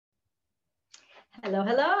Hello,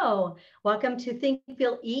 hello. Welcome to Think,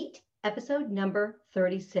 Feel, Eat, episode number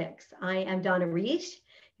 36. I am Donna Reich,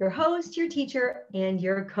 your host, your teacher, and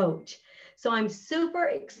your coach. So I'm super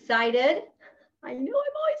excited. I know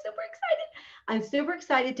I'm always super excited. I'm super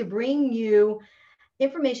excited to bring you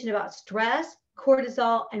information about stress,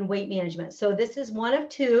 cortisol, and weight management. So this is one of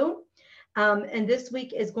two. And this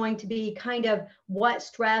week is going to be kind of what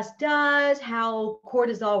stress does, how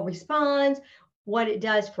cortisol responds, what it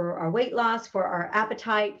does for our weight loss, for our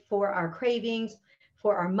appetite, for our cravings,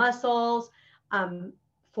 for our muscles, um,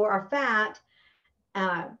 for our fat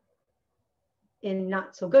in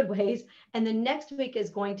not so good ways. And the next week is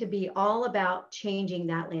going to be all about changing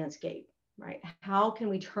that landscape, right? How can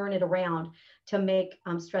we turn it around to make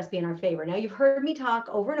stress be in our favor? Now, you've heard me talk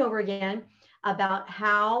over and over again about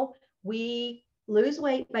how we lose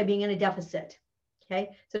weight by being in a deficit.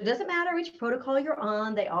 Okay, so it doesn't matter which protocol you're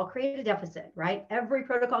on, they all create a deficit, right? Every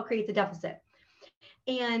protocol creates a deficit.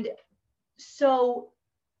 And so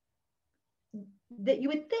that you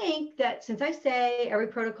would think that since I say every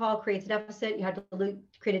protocol creates a deficit, you have to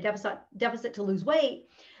create a deficit to lose weight,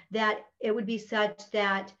 that it would be such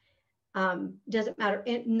that doesn't matter,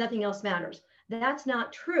 nothing else matters. That's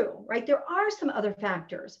not true, right? There are some other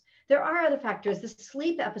factors. There are other factors. The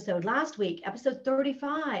sleep episode last week, episode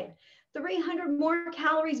 35, 300 more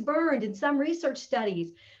calories burned in some research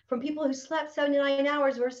studies from people who slept 79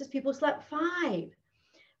 hours versus people who slept 5,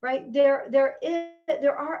 right? There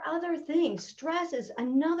are other things. Stress is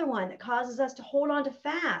another one that causes us to hold on to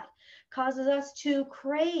fat, causes us to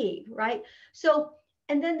crave, right? So,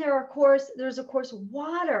 and then there's of course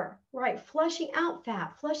water, right? Flushing out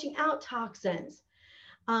fat, flushing out toxins,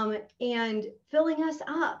 and filling us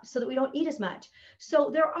up so that we don't eat as much. So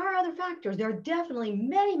there are other factors. There are definitely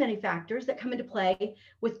many, many factors that come into play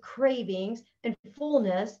with cravings and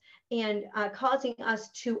fullness and causing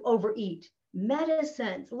us to overeat.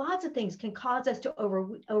 Medicines, lots of things can cause us to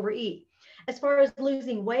overeat. As far as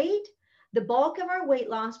losing weight, the bulk of our weight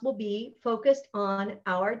loss will be focused on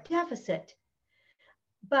our deficit.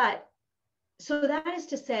 But so that is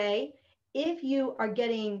to say, if you are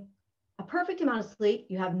getting a perfect amount of sleep,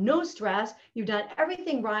 you have no stress, you've done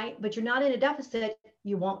everything right, but you're not in a deficit,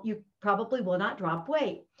 you probably will not drop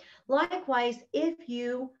weight. Likewise, if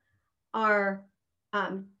you are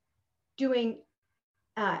doing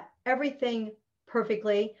everything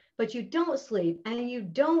perfectly, but you don't sleep and you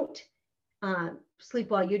don't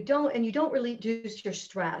sleep well, you don't really reduce your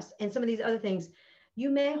stress and some of these other things,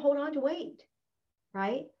 you may hold on to weight,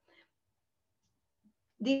 right?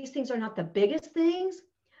 These things are not the biggest things,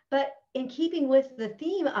 but in keeping with the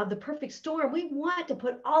theme of the perfect storm, we want to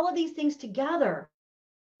put all of these things together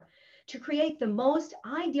to create the most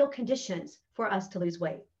ideal conditions for us to lose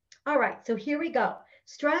weight. All right, so here we go.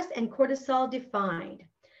 Stress and cortisol defined.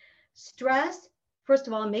 Stress, first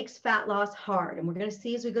of all, makes fat loss hard. And we're going to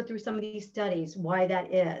see as we go through some of these studies why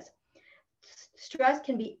that is. Stress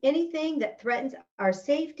can be anything that threatens our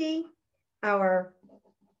safety, our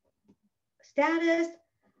status,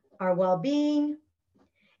 our well-being.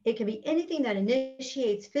 It can be anything that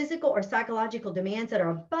initiates physical or psychological demands that are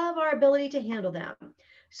above our ability to handle them.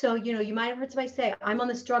 So, you might have heard somebody say, I'm on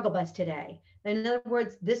the struggle bus today. In other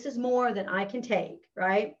words, this is more than I can take,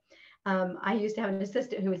 right? I used to have an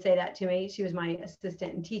assistant who would say that to me. She was my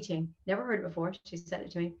assistant in teaching. Never heard it before. She said it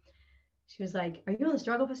to me. She was like, are you on the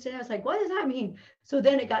struggle bus today? I was like, what does that mean? So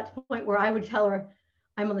then it got to the point where I would tell her,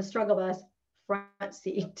 I'm on the struggle bus front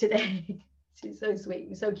seat today. She's so sweet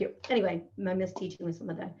and so cute. Anyway, I miss teaching with some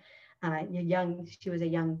of the she was a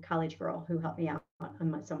young college girl who helped me out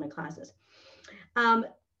on some of my classes.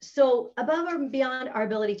 So above or beyond our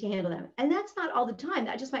ability to handle them. And that's not all the time.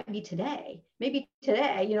 That just might be today. Maybe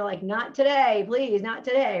today, like not today, please, not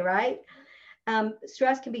today, right?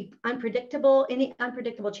 Stress can be unpredictable, any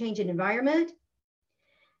unpredictable change in environment.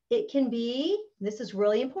 It can be, this is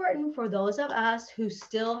really important for those of us who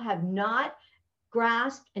still have not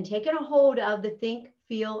grasped and taken a hold of the think,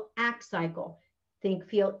 feel, act cycle, think,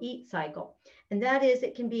 feel, eat cycle. And that is,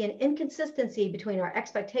 it can be an inconsistency between our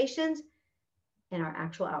expectations and our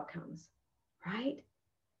actual outcomes, right?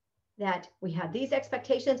 That we have these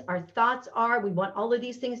expectations, our thoughts are, we want all of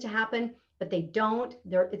these things to happen, but they don't,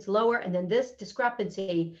 it's lower. And then this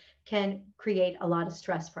discrepancy can create a lot of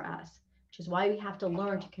stress for us, which is why we have to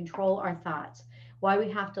learn to control our thoughts, why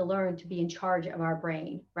we have to learn to be in charge of our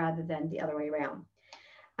brain rather than the other way around.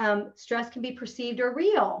 Stress can be perceived or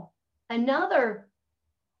real. Another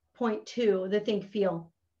point to the think,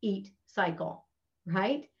 feel, eat cycle,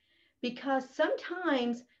 right? Because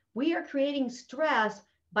sometimes we are creating stress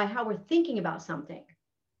by how we're thinking about something,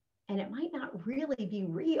 and it might not really be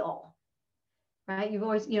real. right? You've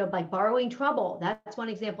always, like borrowing trouble. That's one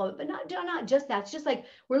example of it, but not just that. It's just like,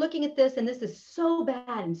 we're looking at this and this is so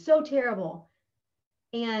bad and so terrible.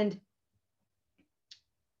 And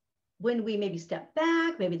when we maybe step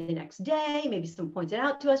back, maybe the next day, maybe someone points it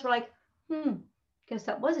out to us, we're like, guess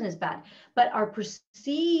that wasn't as bad. But our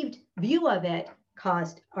perceived view of it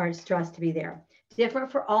caused our stress to be there.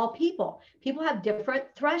 Different for all people. People have different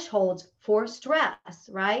thresholds for stress,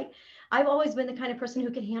 right? I've always been the kind of person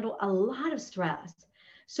who can handle a lot of stress.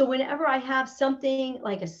 So whenever I have something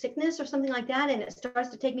like a sickness or something like that, and it starts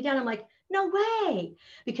to take me down, I'm like, no way,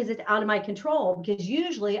 because it's out of my control. Because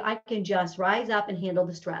usually I can just rise up and handle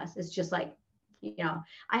the stress. It's just like,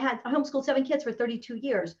 I homeschooled 7 kids for 32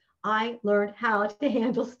 years. I learned how to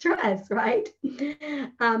handle stress, right?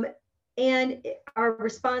 And our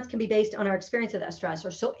response can be based on our experience of that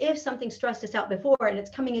stressor. So if something stressed us out before and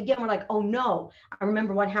it's coming again, we're like, oh no, I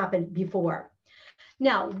remember what happened before.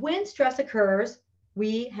 Now, when stress occurs,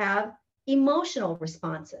 we have emotional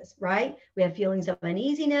responses, right? We have feelings of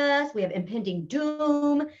uneasiness, we have impending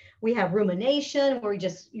doom, we have rumination where we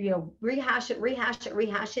just, rehash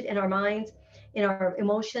it in our minds, in our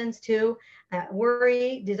emotions too,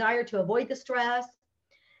 worry, desire to avoid the stress.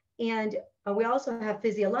 And we also have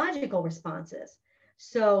physiological responses.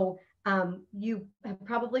 So you have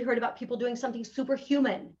probably heard about people doing something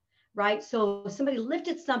superhuman, right? So somebody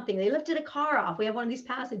lifted something, they lifted a car off. We have one of these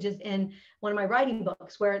passages in one of my writing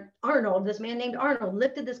books where Arnold, this man named Arnold,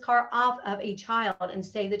 lifted this car off of a child and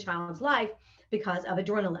saved the child's life because of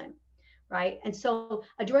adrenaline, right? And so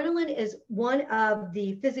adrenaline is one of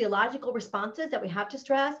the physiological responses that we have to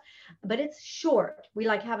stress, but it's short. We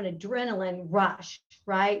like have an adrenaline rush,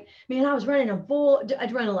 right? Man, I was running a full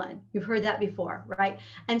adrenaline. You've heard that before, right?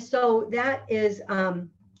 And so that is,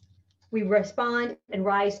 we respond and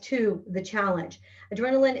rise to the challenge.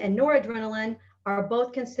 Adrenaline and noradrenaline are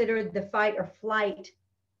both considered the fight or flight.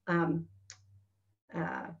 I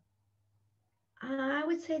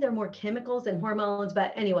would say they're more chemicals than hormones,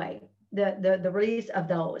 but anyway, the release of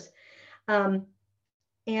those. And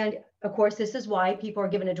of course, this is why people are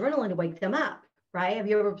given adrenaline to wake them up, right? Have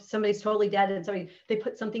you ever, somebody's totally dead and they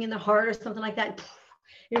put something in the heart or something like that, and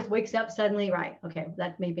it just wakes up suddenly, right? Okay,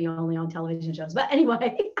 that may be only on television shows, but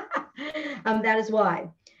anyway, that is why.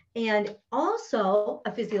 And also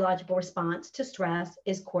a physiological response to stress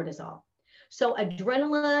is cortisol. So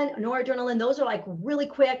adrenaline, noradrenaline, those are like really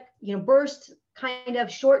quick, bursts, kind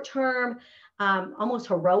of short term, almost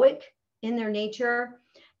heroic in their nature.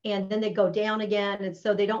 And then they go down again. And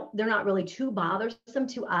so they're not really too bothersome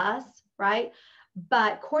to us, right?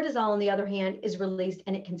 But cortisol, on the other hand, is released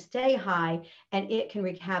and it can stay high and it can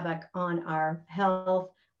wreak havoc on our health,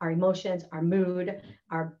 our emotions, our mood,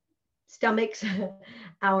 our stomachs,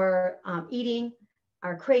 our eating,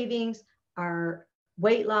 our cravings, our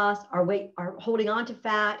weight loss, our holding on to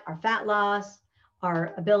fat, our fat loss,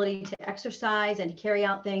 our ability to exercise and to carry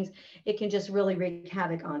out things. It can just really wreak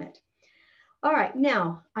havoc on it. All right,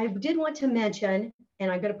 now I did want to mention,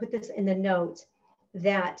 and I'm going to put this in the notes,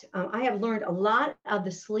 that I have learned a lot of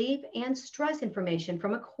the sleep and stress information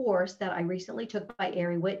from a course that I recently took by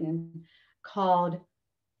Ari Whitten called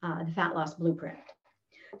The Fat Loss Blueprint.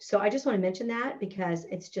 So I just want to mention that because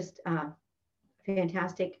it's just a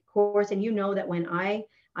fantastic course. And that when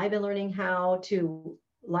I've been learning how to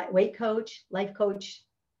weight coach, life coach,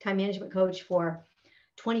 time management coach for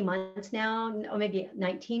 20 months now, or maybe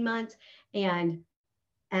 19 months. And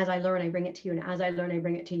as I learn, I bring it to you. And as I learn, I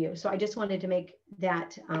bring it to you. So I just wanted to make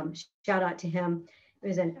that shout out to him.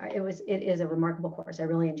 It is a remarkable course. I'm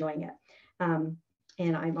really enjoying it.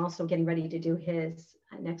 And I'm also getting ready to do his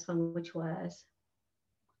next one, which was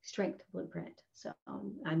Strength Blueprint. So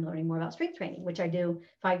I'm learning more about strength training, which I do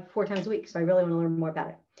 4 times a week. So I really want to learn more about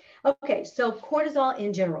it. Okay, so cortisol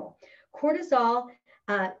in general. Cortisol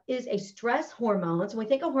is a stress hormone. So when we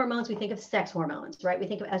think of hormones, we think of sex hormones, right? We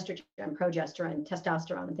think of estrogen, progesterone,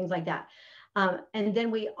 testosterone, and things like that. And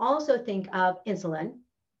then we also think of insulin,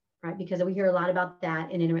 right? Because we hear a lot about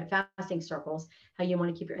that in intermittent fasting circles, how you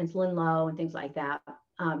want to keep your insulin low and things like that,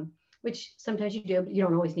 which sometimes you do, but you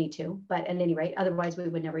don't always need to. But at any rate, otherwise we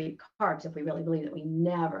would never eat carbs if we really believe that we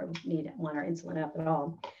never want our insulin up at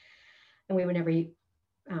all. And we would never eat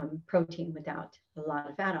protein without a lot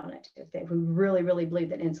of fat on it, if we really, really believe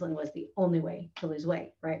that insulin was the only way to lose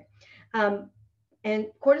weight, right? And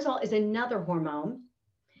cortisol is another hormone,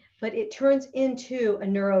 but it turns into a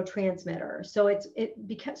neurotransmitter. So it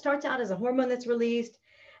starts out as a hormone that's released.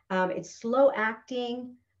 It's slow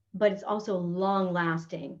acting, but it's also long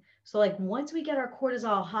lasting. So like once we get our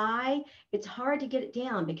cortisol high, it's hard to get it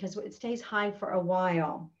down because it stays high for a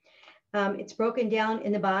while. It's broken down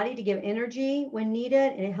in the body to give energy when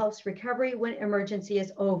needed, and it helps recovery when emergency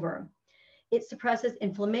is over. It suppresses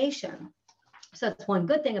inflammation. So that's one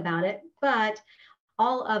good thing about it, but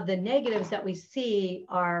all of the negatives that we see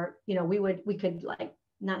are, we could like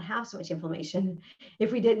not have so much inflammation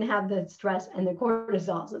if we didn't have the stress and the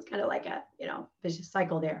cortisol. So it's kind of like a, vicious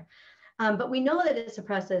cycle there. But we know that it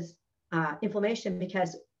suppresses inflammation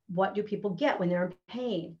because what do people get when they're in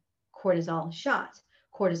pain? Cortisol shots,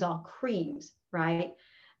 cortisol creams, right?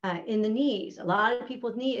 In the knees, a lot of people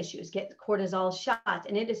with knee issues get cortisol shots,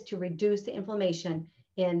 and it is to reduce the inflammation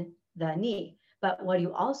in the knee. But what do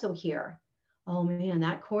you also hear? Oh man,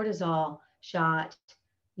 that cortisol shot,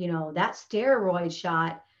 that steroid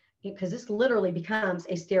shot, because this literally becomes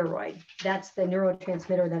a steroid. That's the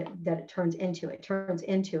neurotransmitter that it turns into. It turns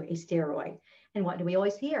into a steroid. And what do we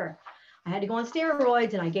always hear? I had to go on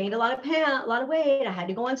steroids and I gained a lot of weight. I had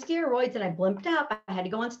to go on steroids and I blimped up. I had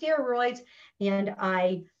to go on steroids and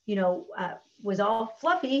I, was all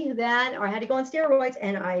fluffy then, or I had to go on steroids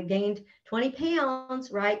and I gained 20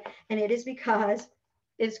 pounds, right? And it is because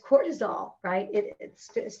it's cortisol, right?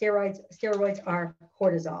 Steroids are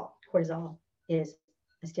cortisol. Cortisol is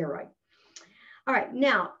a steroid. All right,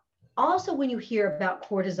 now, also when you hear about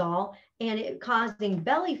cortisol and it causing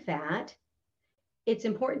belly fat, it's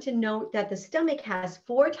important to note that the stomach has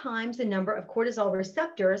 4 times the number of cortisol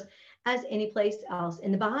receptors as any place else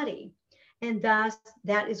in the body. And thus,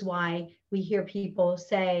 that is why we hear people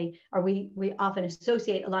say, or we often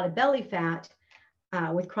associate a lot of belly fat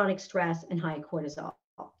with chronic stress and high cortisol,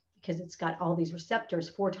 because it's got all these receptors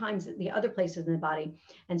 4 times the other places in the body.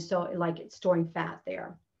 And so like it's storing fat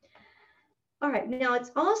there. All right, now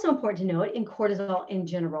it's also important to note in cortisol in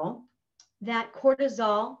general, that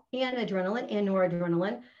cortisol and adrenaline and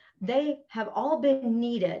noradrenaline, they have all been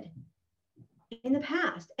needed in the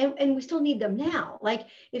past, and we still need them now. Like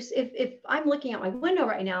if I'm looking out my window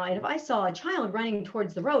right now, and if I saw a child running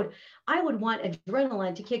towards the road, I would want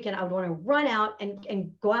adrenaline to kick in. I would want to run out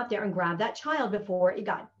and go out there and grab that child before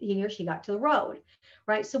he or she got to the road,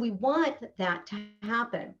 right? So we want that to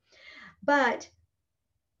happen. But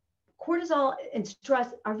cortisol and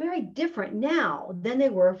stress are very different now than they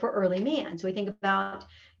were for early man. So we think about,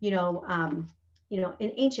 in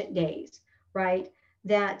ancient days, right,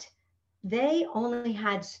 that they only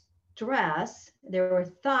had stress. They were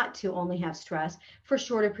thought to only have stress for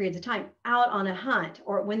shorter periods of time, out on a hunt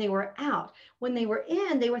or when they were out. When they were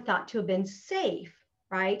in, they were thought to have been safe,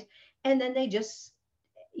 right? And then they just,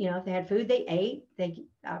 if they had food, they ate, they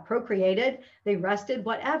procreated, they rested,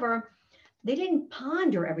 whatever. They didn't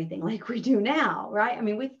ponder everything like we do now, right? I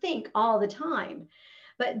mean, we think all the time,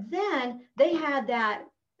 but then they had that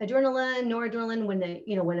adrenaline, noradrenaline when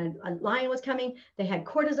when a lion was coming. They had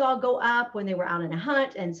cortisol go up when they were out on a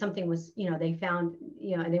hunt and something was, they found,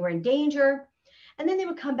 they were in danger, and then they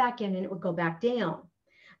would come back in and it would go back down.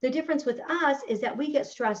 The difference with us is that we get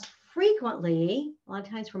stressed frequently, a lot of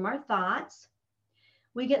times from our thoughts.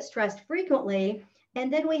 We get stressed frequently. And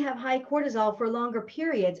then we have high cortisol for longer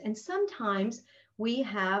periods. And sometimes we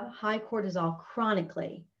have high cortisol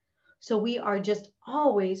chronically. So we are just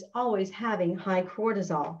always, always having high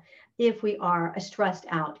cortisol if we are a stressed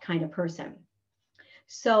out kind of person.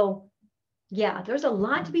 So yeah, there's a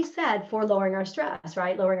lot to be said for lowering our stress,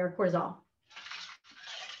 right? Lowering our cortisol.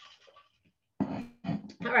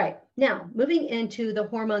 All right, now moving into the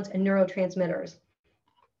hormones and neurotransmitters.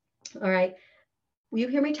 All right. You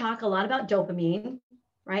hear me talk a lot about dopamine,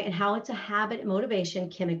 right? And how it's a habit motivation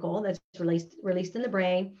chemical that's released in the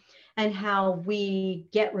brain, and how we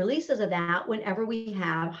get releases of that whenever we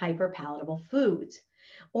have hyperpalatable foods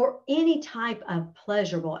or any type of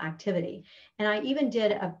pleasurable activity. And I even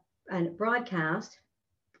did a broadcast,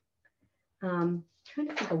 trying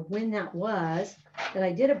to think of when that was, that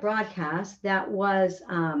I did a broadcast that was,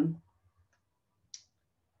 I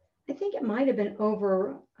think it might have been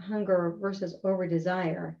over hunger versus over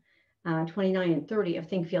desire, 29 and 30 of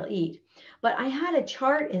Think, Feel, Eat. But I had a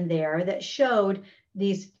chart in there that showed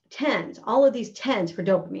these 10s, all of these 10s for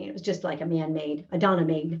dopamine. It was just like a man-made, a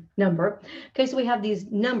Donna-made number. Okay, so we have these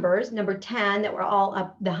numbers, number 10, that were all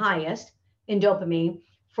up the highest in dopamine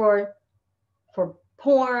for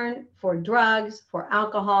porn, for drugs, for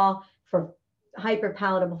alcohol, for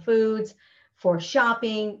hyperpalatable foods, for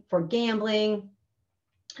shopping, for gambling,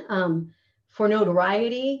 for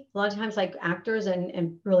notoriety, a lot of times like actors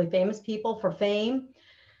and really famous people for fame,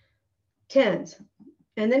 10s.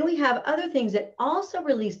 And then we have other things that also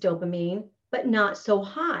release dopamine, but not so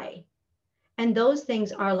high. And those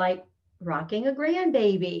things are like rocking a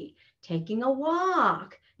grandbaby, taking a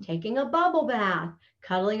walk, taking a bubble bath,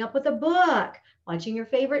 cuddling up with a book, watching your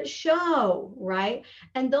favorite show, right?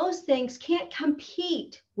 And those things can't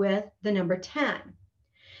compete with the number 10.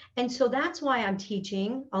 And so that's why I'm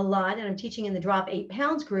teaching a lot, and I'm teaching in the Drop 8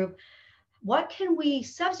 Pounds group. What can we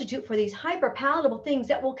substitute for these hyper palatable things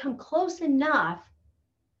that will come close enough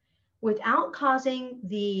without causing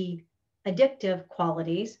the addictive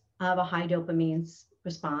qualities of a high dopamine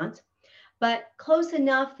response, but close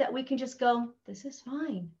enough that we can just go, this is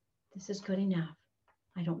fine. This is good enough.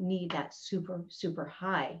 I don't need that super, super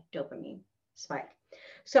high dopamine spike.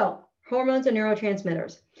 So hormones and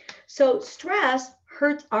neurotransmitters. So stress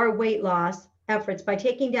hurts our weight loss efforts by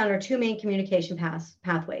taking down our two main communication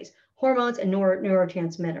pathways, hormones and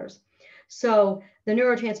neurotransmitters. So the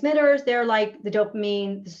neurotransmitters, they're like the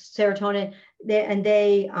dopamine, the serotonin,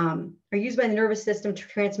 they are used by the nervous system to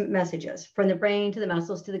transmit messages from the brain to the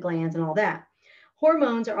muscles to the glands and all that.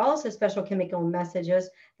 Hormones are also special chemical messages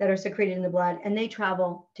that are secreted in the blood, and they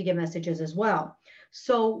travel to give messages as well.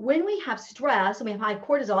 So when we have stress and we have high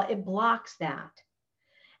cortisol, it blocks that.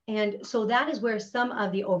 And so that is where some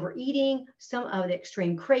of the overeating, some of the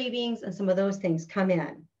extreme cravings, and some of those things come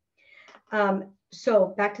in. So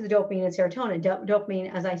back to the dopamine and serotonin.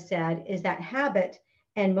 Dopamine, as I said, is that habit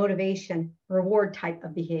and motivation reward type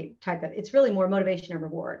of behavior. It's really more motivation and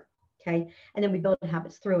reward. Okay. And then we build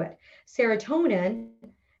habits through it. Serotonin,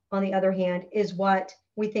 on the other hand, is what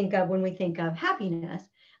we think of when we think of happiness.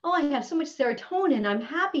 Oh, I have so much serotonin. I'm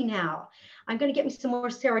happy now. I'm going to get me some more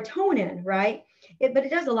serotonin, right? But it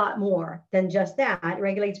does a lot more than just that. It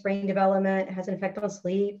regulates brain development, has an effect on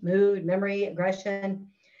sleep, mood, memory, aggression.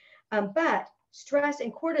 But stress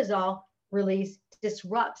and cortisol release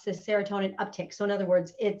disrupts the serotonin uptake. So in other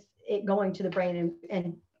words, it's going to the brain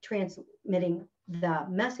and transmitting the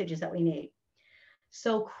messages that we need.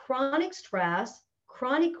 So chronic stress,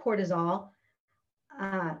 chronic cortisol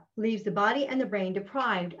leaves the body and the brain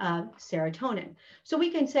deprived of serotonin. So we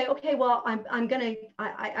can say, okay, well,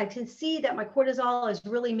 I can see that my cortisol is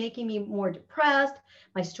really making me more depressed.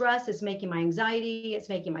 My stress is making my anxiety. It's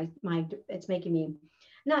making it's making me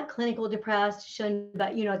not clinical depressed,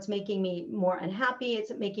 but it's making me more unhappy.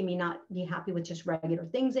 It's making me not be happy with just regular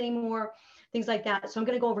things anymore, things like that. So I'm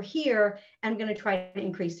going to go over here and I'm going to try to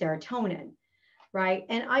increase serotonin, right?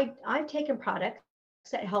 And I've taken products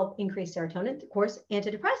that help increase serotonin. Of course,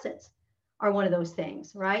 antidepressants are one of those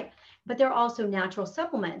things, right? But there are also natural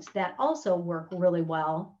supplements that also work really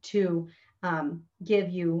well to give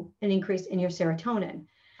you an increase in your serotonin.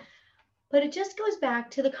 But it just goes back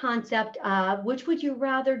to the concept of which would you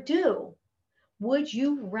rather do? Would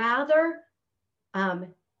you rather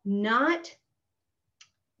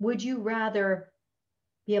would you rather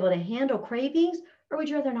be able to handle cravings, or would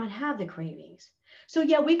you rather not have the cravings? So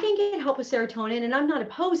yeah, we can get help with serotonin, and I'm not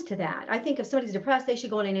opposed to that. I think if somebody's depressed, they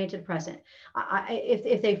should go on an antidepressant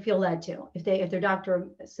if they feel led to, if their doctor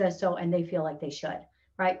says so and they feel like they should,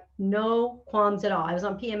 right? No qualms at all. I was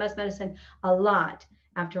on PMS medicine a lot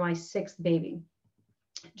after my 6th baby,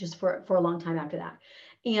 just for a long time after that.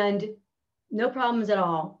 And no problems at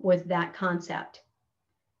all with that concept.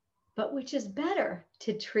 But which is better,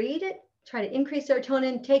 to treat it, try to increase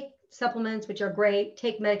serotonin, take supplements, which are great,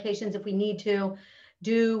 take medications if we need to,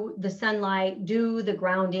 do the sunlight, do the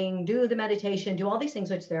grounding, do the meditation, do all these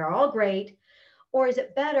things, which they're all great? Or is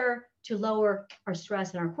it better to lower our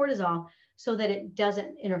stress and our cortisol so that it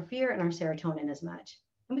doesn't interfere in our serotonin as much?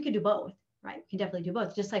 And we could do both. Right? We can definitely do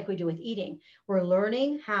both, just like we do with eating. We're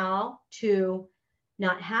learning how to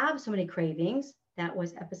not have so many cravings. That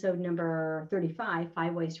was episode number 35,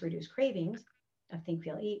 5 ways to reduce cravings of Think,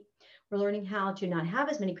 Feel, Eat. We're learning how to not have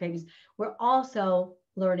as many cravings. We're also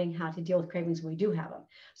learning how to deal with cravings when we do have them.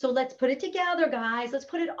 So let's put it together, guys. Let's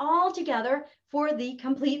put it all together for the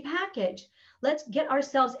complete package. Let's get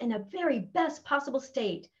ourselves in a very best possible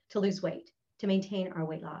state to lose weight, to maintain our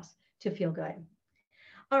weight loss, to feel good.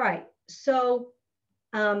 All right. So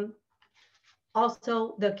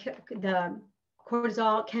also the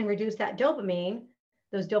cortisol can reduce that dopamine,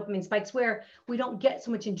 those dopamine spikes where we don't get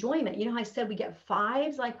so much enjoyment. You know how I said we get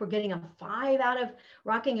 5s, like we're getting a 5 out of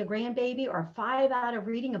rocking a grandbaby, or a 5 out of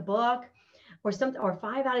reading a book, or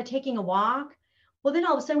 5 out of taking a walk. Well, then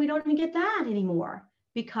all of a sudden we don't even get that anymore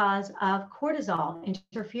because of cortisol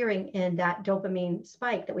interfering in that dopamine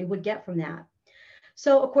spike that we would get from that.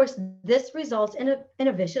 So of course, this results in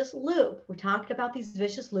a vicious loop. We talked about these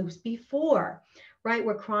vicious loops before, right?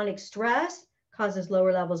 Where chronic stress causes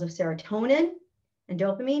lower levels of serotonin and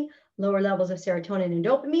dopamine. Lower levels of serotonin and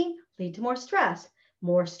dopamine lead to more stress.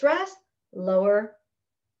 More stress, lower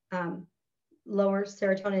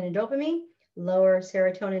serotonin and dopamine lower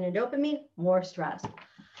serotonin and dopamine, more stress.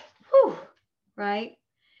 Whew, right?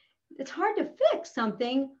 It's hard to fix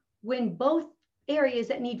something when both areas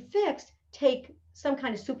that need fixed take some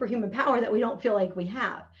kind of superhuman power that we don't feel like we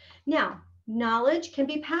have. Now, knowledge can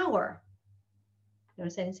be power.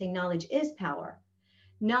 Notice I didn't say knowledge is power.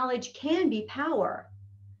 Knowledge can be power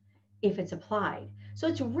if it's applied. So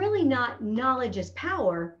it's really not knowledge is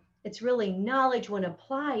power. It's really knowledge when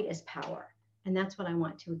applied is power. And that's what I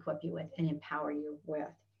want to equip you with and empower you with.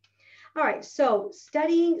 All right, so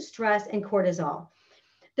studying stress and cortisol.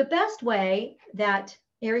 The best way that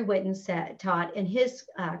Ari Whitten taught in his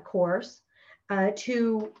course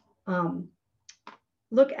to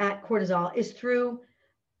look at cortisol is through,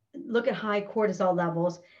 look at high cortisol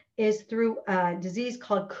levels, is through a disease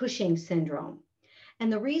called Cushing syndrome.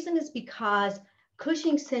 And the reason is because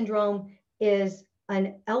Cushing syndrome is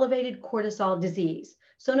an elevated cortisol disease.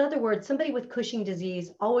 So in other words, somebody with Cushing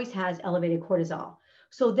disease always has elevated cortisol.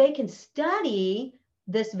 So they can study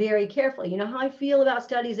this very carefully. You know how I feel about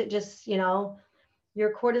studies that just, you know,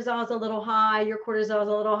 your cortisol is a little high, your cortisol is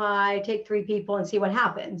a little high, take 3 people and see what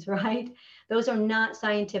happens, right? Those are not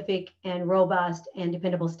scientific and robust and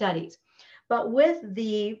dependable studies. But with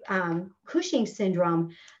the Cushing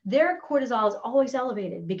syndrome, their cortisol is always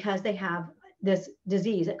elevated because they have this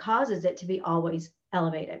disease that causes it to be always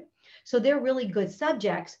elevated. So they're really good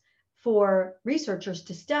subjects for researchers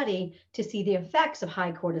to study to see the effects of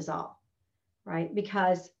high cortisol, right?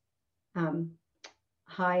 Because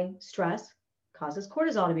high stress causes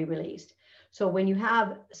cortisol to be released. So when you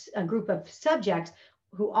have a group of subjects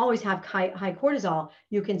who always have high cortisol,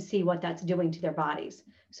 you can see what that's doing to their bodies.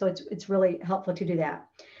 So it's really helpful to do that.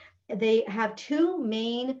 They have 2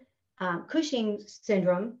 main, Cushing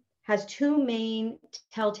syndrome has 2 main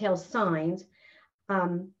telltale signs,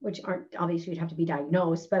 which aren't obviously you'd have to be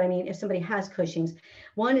diagnosed, but I mean, if somebody has Cushing's,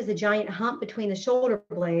 one is a giant hump between the shoulder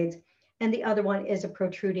blades, and the other one is a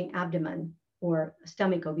protruding abdomen or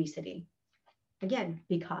stomach obesity. Again,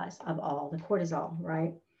 because of all the cortisol,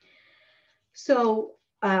 right? So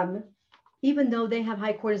even though they have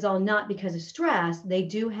high cortisol, not because of stress, they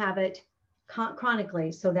do have it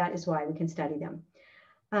chronically. So that is why we can study them.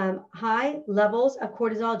 High levels of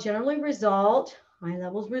cortisol generally result, I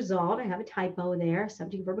have a typo there,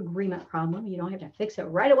 subject verb agreement problem. You don't have to fix it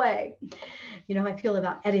right away. You know how I feel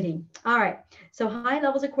about editing. All right, so high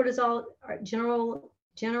levels of cortisol are general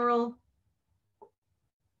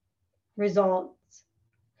results,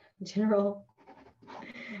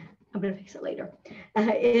 I'm going to fix it later,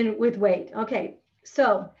 with weight. Okay,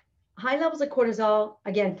 so high levels of cortisol,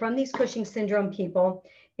 again, from these Cushing syndrome people,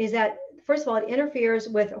 is that, first of all, it interferes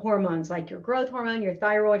with hormones like your growth hormone, your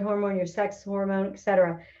thyroid hormone, your sex hormone,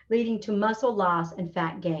 etc., leading to muscle loss and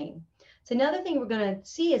fat gain. So another thing we're going to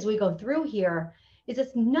see as we go through here is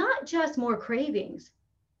it's not just more cravings.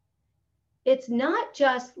 It's not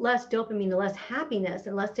just less dopamine and less happiness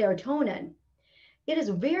and less serotonin. It is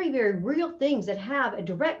very, very real things that have a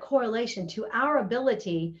direct correlation to our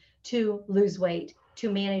ability to lose weight,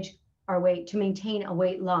 to manage our weight, to maintain a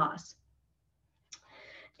weight loss.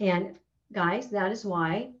 And guys, that is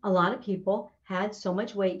why a lot of people had so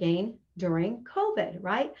much weight gain during COVID,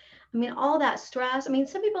 right? I mean, all that stress. I mean,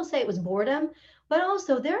 some people say it was boredom, but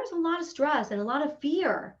also there's a lot of stress and a lot of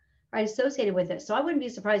fear, right, associated with it. So I wouldn't be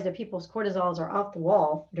surprised if people's cortisols are off the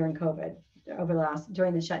wall during COVID,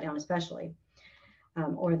 during the shutdown especially,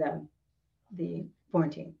 or the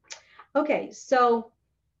quarantine. Okay, so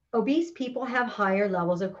obese people have higher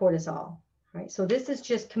levels of cortisol, right? So this is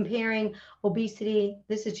just comparing obesity.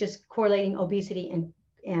 This is just correlating obesity and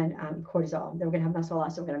cortisol. They're going to have muscle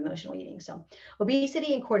loss. They're going to have emotional eating. So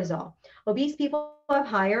obesity and cortisol. Obese people have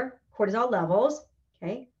higher cortisol levels.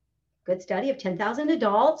 Okay, good study of 10,000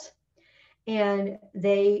 adults, and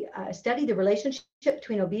they studied the relationship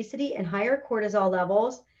between obesity and higher cortisol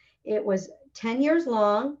levels. It was 10 years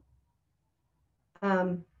long.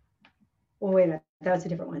 Well, wait a minute, that was a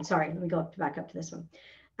different one. Sorry, let me go back up to this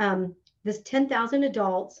one. This 10,000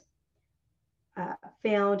 adults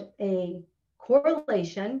found a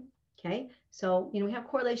correlation. Okay, so we have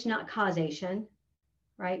correlation, not causation,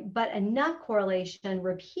 right? But enough correlation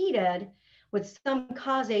repeated with some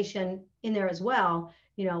causation in there as well,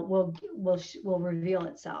 will reveal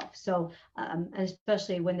itself. So, and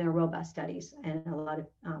especially when there are robust studies and a lot of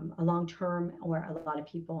a long-term, or a lot of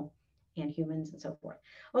people and humans and so forth.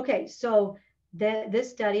 Okay, so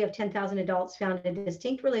this study of 10,000 adults found a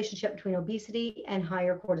distinct relationship between obesity and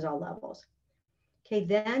higher cortisol levels. Okay,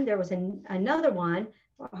 then there was another one,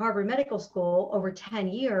 Harvard Medical School, over 10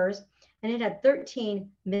 years, and it had 13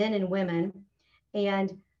 men and women,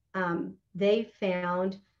 and they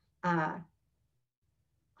found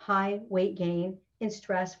high weight gain and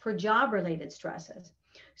stress for job-related stresses.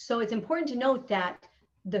 So it's important to note that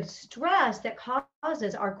the stress that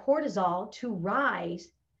causes our cortisol to rise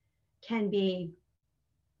can be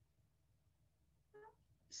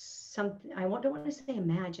something, don't want to say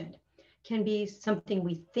imagined, can be something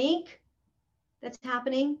we think that's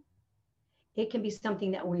happening. It can be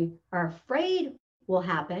something that we are afraid will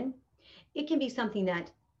happen. It can be something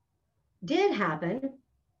that did happen.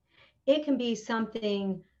 It can be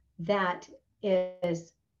something that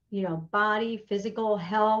is, body, physical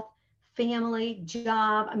health, family,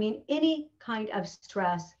 job. I mean, any kind of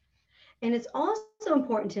stress. And it's also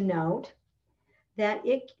important to note that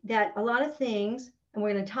a lot of things, and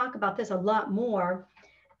we're going to talk about this a lot more.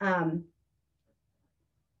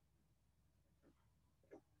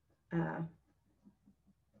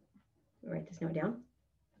 Write this note down.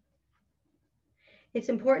 It's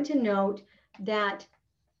important to note that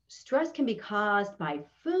stress can be caused by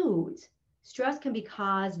foods. Stress can be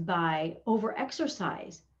caused by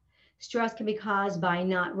overexercise. Stress can be caused by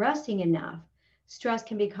not resting enough. Stress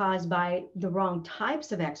can be caused by the wrong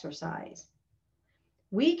types of exercise.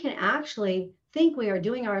 We can actually think we are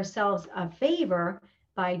doing ourselves a favor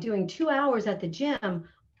by doing 2 hours at the gym,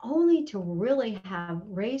 only to really have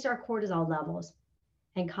raised our cortisol levels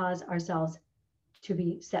and cause ourselves to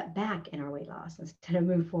be set back in our weight loss instead of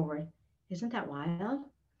move forward. Isn't that wild?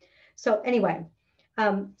 So anyway,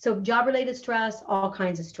 so job-related stress, all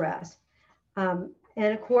kinds of stress. And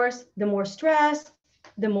of course, the more stress,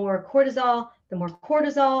 the more cortisol,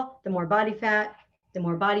 the more body fat, the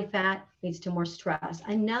more body fat leads to more stress.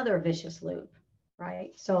 Another vicious loop,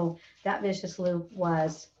 right? So that vicious loop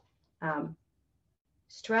was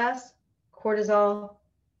stress, cortisol,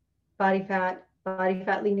 body fat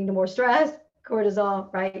leading to more stress,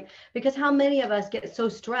 cortisol, right? Because how many of us get so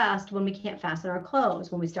stressed when we can't fasten our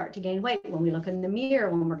clothes, when we start to gain weight, when we look in the mirror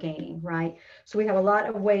when we're gaining, right? So we have a lot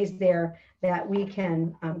of ways there that we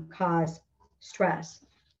can cause stress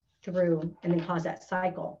through and then cause that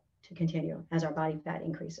cycle to continue as our body fat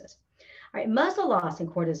increases. All right, muscle loss and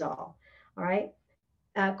cortisol. All right,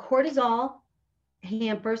 cortisol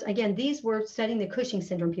hampers, again, these were studying the Cushing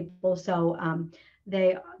syndrome people, so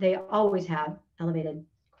they always have elevated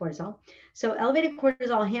cortisol. So elevated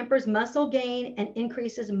cortisol hampers muscle gain and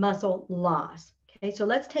increases muscle loss. Okay, so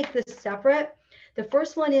let's take this separate. The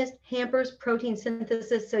first one is hampers protein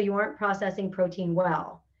synthesis, so you aren't processing protein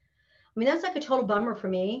well. I mean, that's like a total bummer for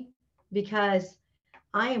me because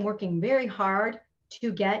I am working very hard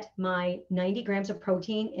to get my 90 grams of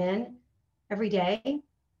protein in every day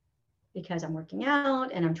because I'm working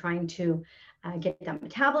out and I'm trying to get that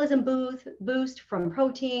metabolism boost from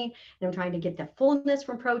protein, and I'm trying to get the fullness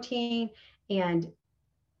from protein and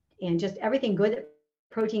just everything good that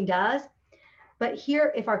protein does. But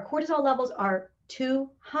here, if our cortisol levels are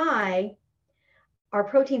too high, our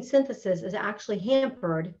protein synthesis is actually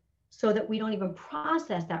hampered so that we don't even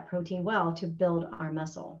process that protein well to build our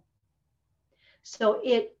muscle. So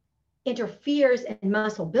it interferes in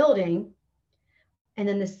muscle building. And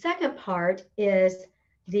then the second part is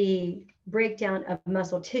the breakdown of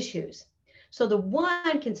muscle tissues. So the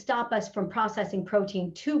one can stop us from processing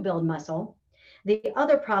protein to build muscle. The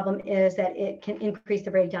other problem is that it can increase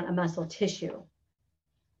the breakdown of muscle tissue,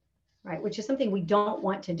 right? Which is something we don't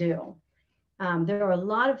want to do. There are a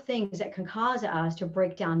lot of things that can cause us to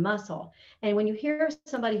break down muscle. And when you hear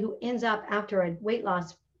somebody who ends up after a weight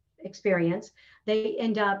loss experience, they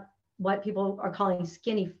end up what people are calling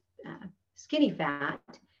skinny fat.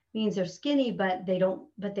 Means they're skinny, but they don't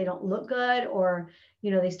look good, or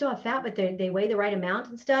they still have fat, but they weigh the right amount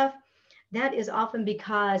and stuff. That is often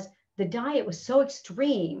because the diet was so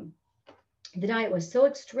extreme. The diet was so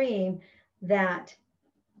extreme that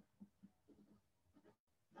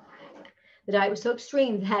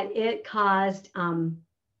it caused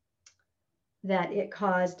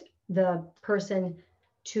the person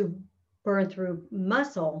to burn through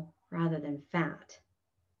muscle rather than fat.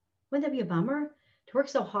 Wouldn't that be a bummer? To work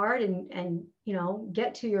so hard and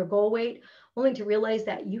get to your goal weight only to realize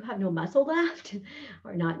that you have no muscle left,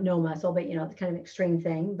 or not no muscle, but it's kind of an extreme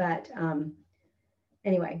thing. But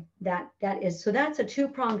anyway, that's a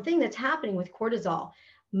two-pronged thing that's happening with cortisol: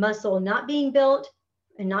 muscle not being built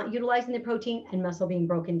and not utilizing the protein, and muscle being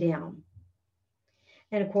broken down.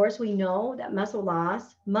 And of course, we know that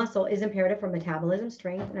muscle is imperative for metabolism,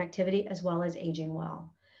 strength, and activity, as well as aging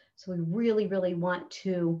well. So we really, really want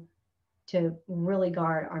to really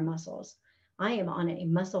guard our muscles. I am on a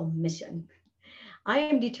muscle mission. I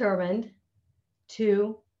am determined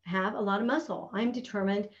to have a lot of muscle. I'm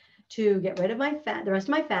determined to get rid of my fat, the rest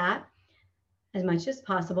of my fat, as much as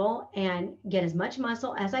possible, and get as much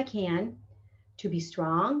muscle as I can to be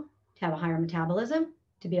strong, to have a higher metabolism,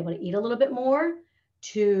 to be able to eat a little bit more,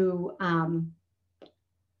 to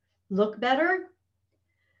look better,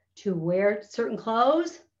 to wear certain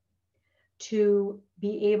clothes, to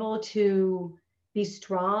be able to be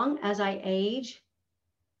strong as I age,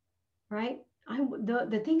 right?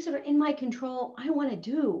 The things that are in my control, I want to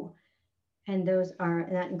do. And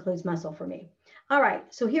that includes muscle for me. All right,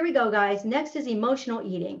 so here we go, guys. Next is emotional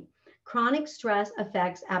eating. Chronic stress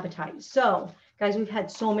affects appetite. So, guys, we've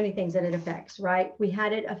had so many things that it affects, right? We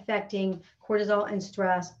had it affecting cortisol and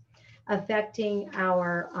stress, affecting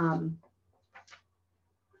our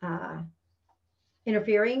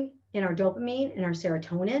interfering in our dopamine and our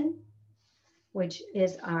serotonin, which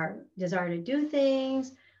is our desire to do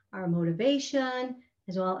things, our motivation,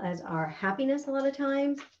 as well as our happiness a lot of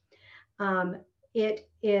times. It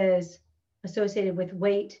is associated with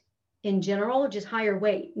weight in general, just higher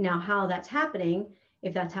weight. Now, how that's happening,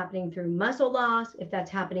 if that's happening through muscle loss, if that's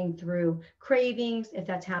happening through cravings, if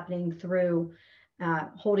that's happening through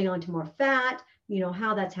holding on to more fat,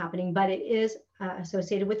 how that's happening, but it is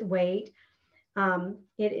associated with weight.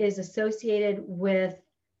 It is associated with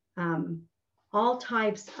all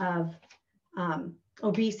types of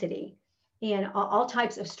obesity, and all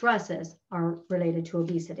types of stresses are related to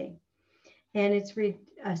obesity. And it's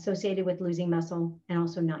associated with losing muscle and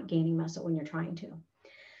also not gaining muscle when you're trying to.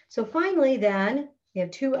 So finally, then, we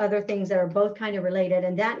have two other things that are both kind of related,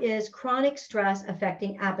 and that is chronic stress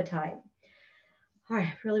affecting appetite. All right,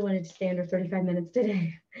 I really wanted to stay under 35 minutes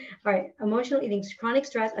today. All right, emotional eating, chronic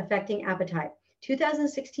stress affecting appetite.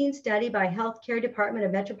 2016 study by Healthcare Department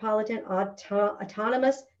of Metropolitan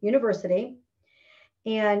Autonomous University.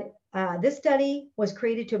 And this study was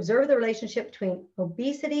created to observe the relationship between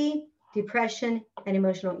obesity, depression, and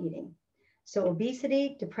emotional eating. So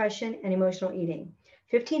obesity, depression, and emotional eating.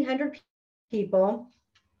 1,500 people.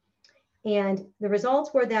 And the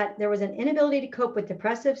results were that there was an inability to cope with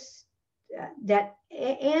depressive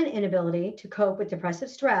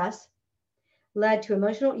stress led to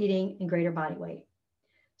emotional eating and greater body weight.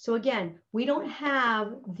 So again, we don't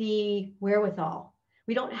have the wherewithal.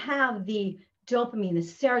 We don't have the dopamine, the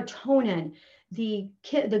serotonin, the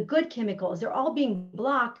good chemicals. They're all being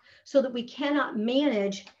blocked so that we cannot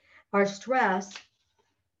manage our stress,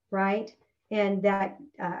 right? And that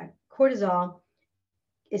cortisol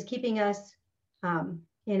is keeping us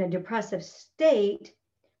in a depressive state,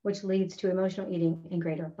 which leads to emotional eating and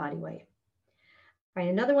greater body weight. All right,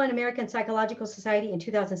 another one, American Psychological Society in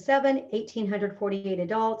 2007, 1,848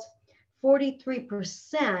 adults,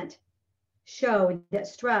 43% showed that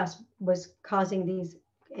stress was causing these,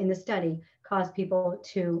 in the study, caused people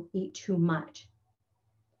to eat too much.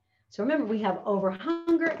 So remember, we have over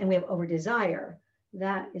hunger and we have over desire.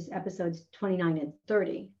 That is episodes 29 and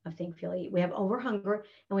 30 of Think, Feel, Eat. We have over hunger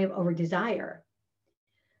and we have over desire.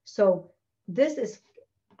 So this is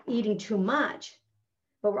eating too much,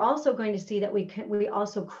 but we're also going to see that we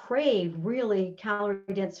also crave really calorie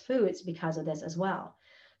dense foods because of this as well.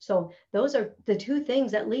 So those are the two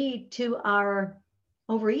things that lead to our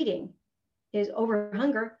overeating, is over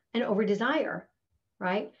hunger and over desire,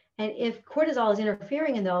 right? And if cortisol is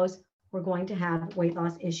interfering in those, we're going to have weight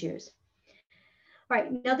loss issues. All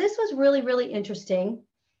right, now this was really, really interesting.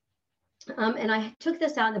 And I took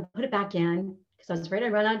this out and put it back in because I was afraid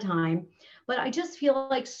I'd run out of time. But I just feel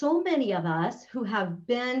like so many of us who have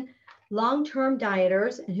been long-term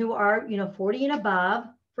dieters and who are, 40 and above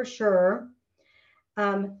for sure,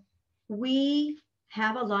 we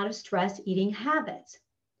have a lot of stress eating habits.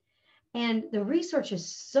 And the research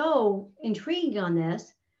is so intriguing on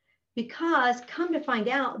this because come to find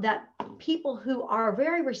out that people who are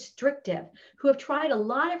very restrictive, who have tried a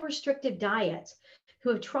lot of restrictive diets, who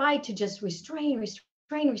have tried to just restrain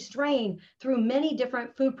through many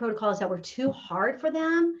different food protocols that were too hard for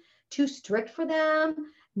them, too strict for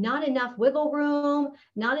them, not enough wiggle room,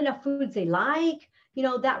 not enough foods they like,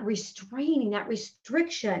 that restraining, that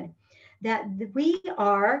restriction, that we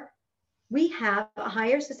have a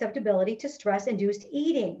higher susceptibility to stress-induced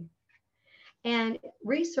eating. And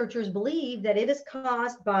researchers believe that it is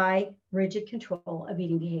caused by rigid control of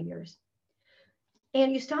eating behaviors.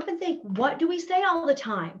 And you stop and think, what do we say all the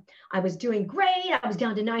time? I was doing great. I was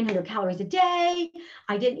down to 900 calories a day.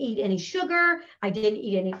 I didn't eat any sugar. I didn't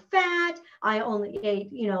eat any fat. I only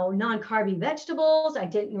ate, non-carby vegetables. I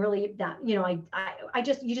didn't really eat that,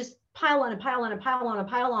 you just pile on and pile on and pile on and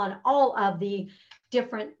pile on all of the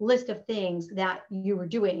different list of things that you were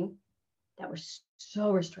doing that were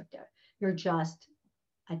so restrictive. You're just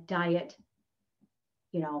a diet,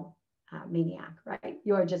 maniac, right?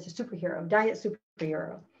 You're just a superhero, diet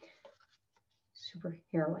superhero. super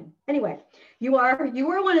heroine. Anyway, you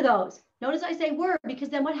were one of those. Notice I say were, because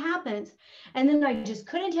then what happens? And then I just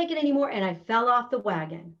couldn't take it anymore and I fell off the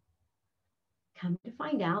wagon. Come to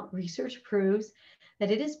find out, research proves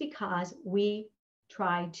that it is because we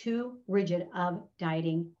try too rigid of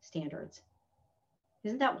dieting standards.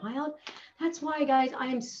 Isn't that wild? That's why, guys, I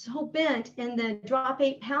am so bent in the Drop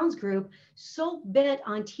 8 Pounds group, so bent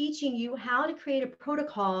on teaching you how to create a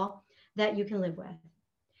protocol that you can live with,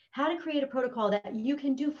 how to create a protocol that you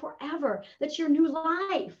can do forever, that's your new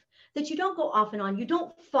life, that you don't go off and on, you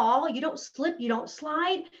don't fall, you don't slip, you don't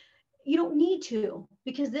slide, you don't need to,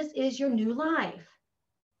 because this is your new life.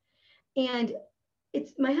 And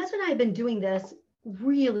it's my husband and I have been doing this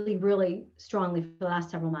really, really strongly for the last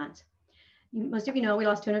several months. Most of you know we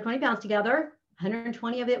lost 220 pounds together.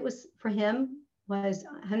 120 of it was for him, was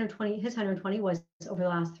 120, his 120 was over the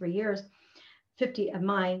last 3 years. 50 of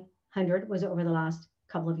my 100 was over the last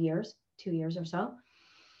couple of years, 2 years or so.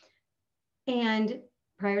 And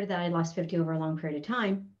prior to that, I lost 50 over a long period of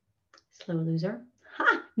time. Slow loser.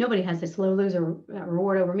 Ha! Nobody has a slow loser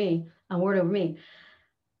award over me. And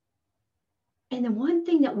the one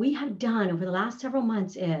thing that we have done over the last several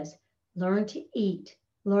months is learn to eat,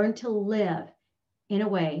 learn to live in a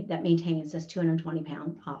way that maintains this 220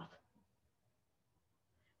 pound off.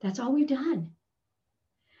 That's all we've done.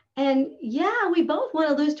 And yeah, we both want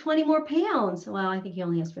to lose 20 more pounds. Well, I think he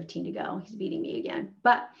only has 15 to go. He's beating me again.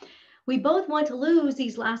 But we both want to lose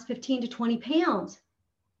these last 15 to 20 pounds.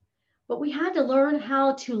 But we had to learn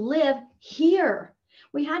how to live here.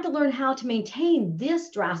 We had to learn how to maintain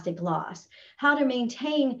this drastic loss, how to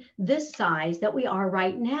maintain this size that we are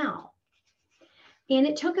right now. And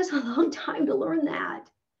it took us a long time to learn that,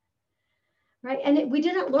 right? And we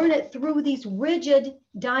didn't learn it through these rigid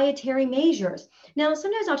dietary measures. Now,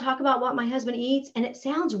 sometimes I'll talk about what my husband eats, and it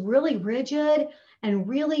sounds really rigid and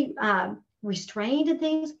really restrained and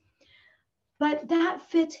things, but that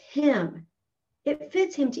fits him. It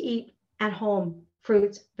fits him to eat at home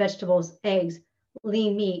fruits, vegetables, eggs,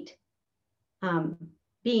 lean meat,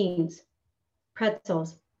 beans,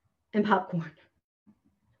 pretzels, and popcorn,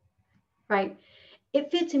 right?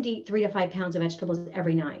 It fits him to eat 3 to 5 pounds of vegetables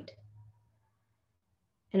every night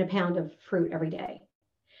and a pound of fruit every day.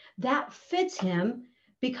 That fits him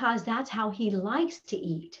because that's how he likes to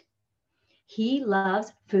eat. He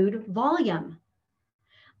loves food volume.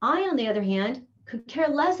 I, on the other hand, could care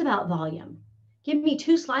less about volume. Give me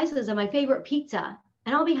 2 slices of my favorite pizza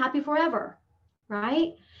and I'll be happy forever,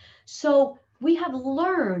 right? So we have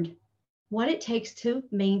learned what it takes to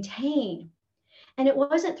maintain. And it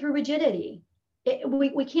wasn't through rigidity.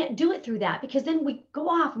 We can't do it through that, because then we go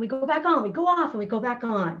off and we go back on, we go off and we go back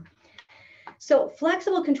on. So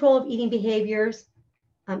flexible control of eating behaviors,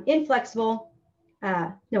 flexible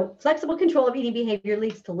control of eating behavior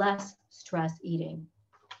leads to less stress eating.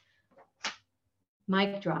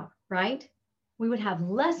 Mic drop, right? We would have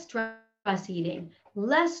less stress eating,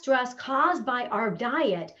 less stress caused by our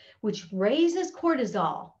diet, which raises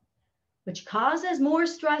cortisol, which causes more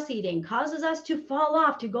stress eating, causes us to fall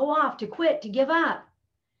off, to go off, to quit, to give up,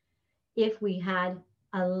 if we had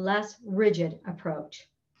a less rigid approach.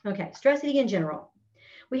 Okay, stress eating in general.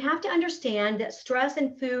 We have to understand that stress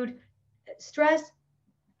and food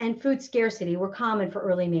scarcity were common for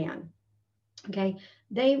early man. Okay,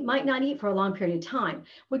 they might not eat for a long period of time,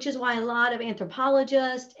 which is why a lot of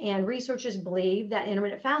anthropologists and researchers believe that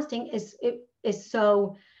intermittent fasting is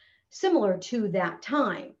so similar to that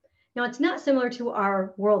time. Now, it's not similar to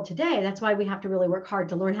our world today. That's why we have to really work hard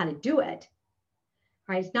to learn how to do it.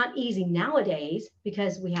 Right? It's not easy nowadays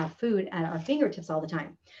because we have food at our fingertips all the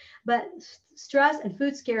time. But stress and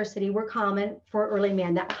food scarcity were common for early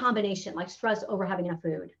man, that combination, like stress over having enough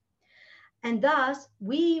food. And thus,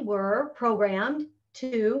 we were programmed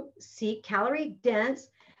to seek calorie-dense,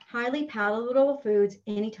 highly palatable foods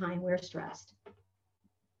anytime we're stressed.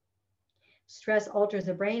 Stress alters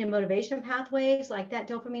the brain and motivation pathways like that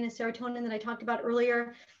dopamine and serotonin that I talked about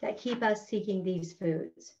earlier that keep us seeking these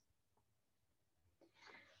foods.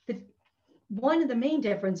 One of the main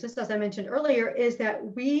differences, as I mentioned earlier, is that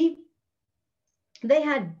they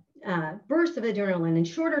had bursts of adrenaline and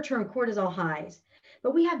shorter term cortisol highs,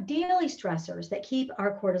 but we have daily stressors that keep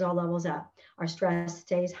our cortisol levels up. Our stress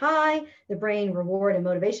stays high, the brain reward and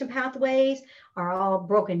motivation pathways are all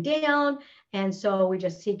broken down, and so we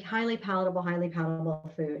just seek highly palatable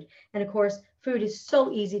food. And of course, food is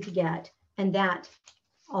so easy to get, and that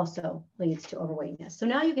also leads to overweightness. So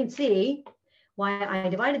now you can see why I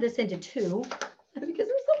divided this into 2, because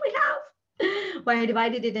there's only half. Why I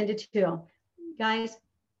divided it into 2. Guys,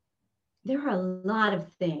 there are a lot of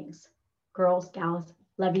things, girls, gals,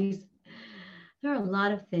 levies, there are a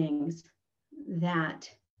lot of things that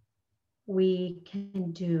we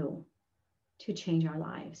can do to change our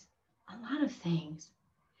lives? A lot of things.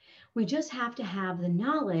 We just have to have the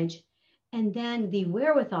knowledge and then the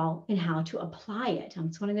wherewithal in how to apply it.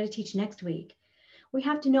 That's what I'm going to teach next week. We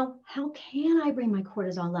have to know, how can I bring my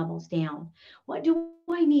cortisol levels down? What do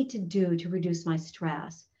I need to do to reduce my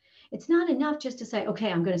stress? It's not enough just to say, okay,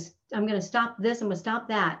 I'm going to stop this, I'm going to stop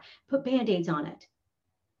that, put Band-Aids on it,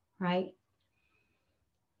 right?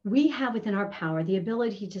 We have within our power the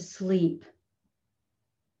ability to sleep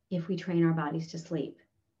if we train our bodies to sleep.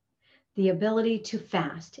 The ability to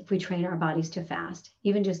fast if we train our bodies to fast,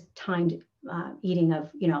 even just timed eating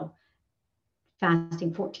of,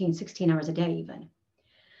 fasting 14, 16 hours a day even.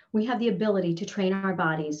 We have the ability to train our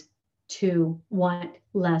bodies to want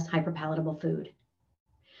less hyperpalatable food.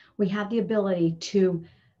 We have the ability to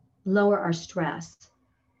lower our stress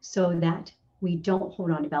so that we don't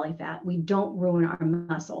hold on to belly fat. We don't ruin our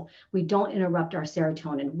muscle. We don't interrupt our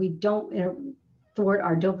serotonin. We don't thwart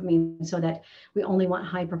our dopamine so that we only want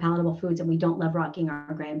hyperpalatable foods and we don't love rocking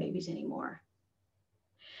our grandbabies anymore.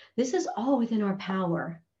 This is all within our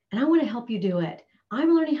power, and I want to help you do it.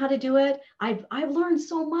 I'm learning how to do it. I've learned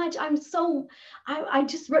so much. I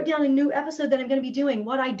just wrote down a new episode that I'm going to be doing,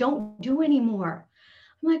 what I don't do anymore.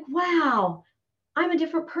 I'm like, wow, I'm a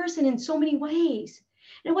different person in so many ways.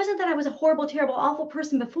 And it wasn't that I was a horrible, terrible, awful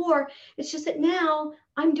person before. It's just that now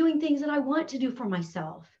I'm doing things that I want to do for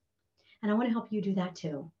myself. And I want to help you do that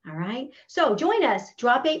too. All right. So join us.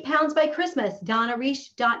 Drop 8 pounds by Christmas.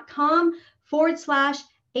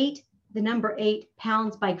 DonnaReish.com/8, the number 8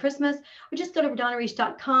 pounds by Christmas. Or just go to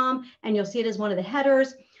DonnaReish.com and you'll see it as one of the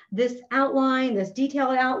headers. This outline, this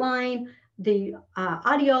detailed outline, the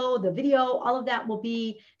audio, the video, all of that will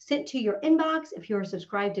be sent to your inbox if you're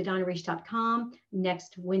subscribed to DonnaReish.com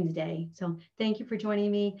next Wednesday. So thank you for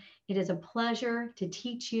joining me. It is a pleasure to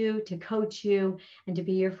teach you, to coach you, and to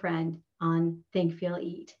be your friend on Think, Feel,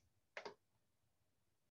 Eat.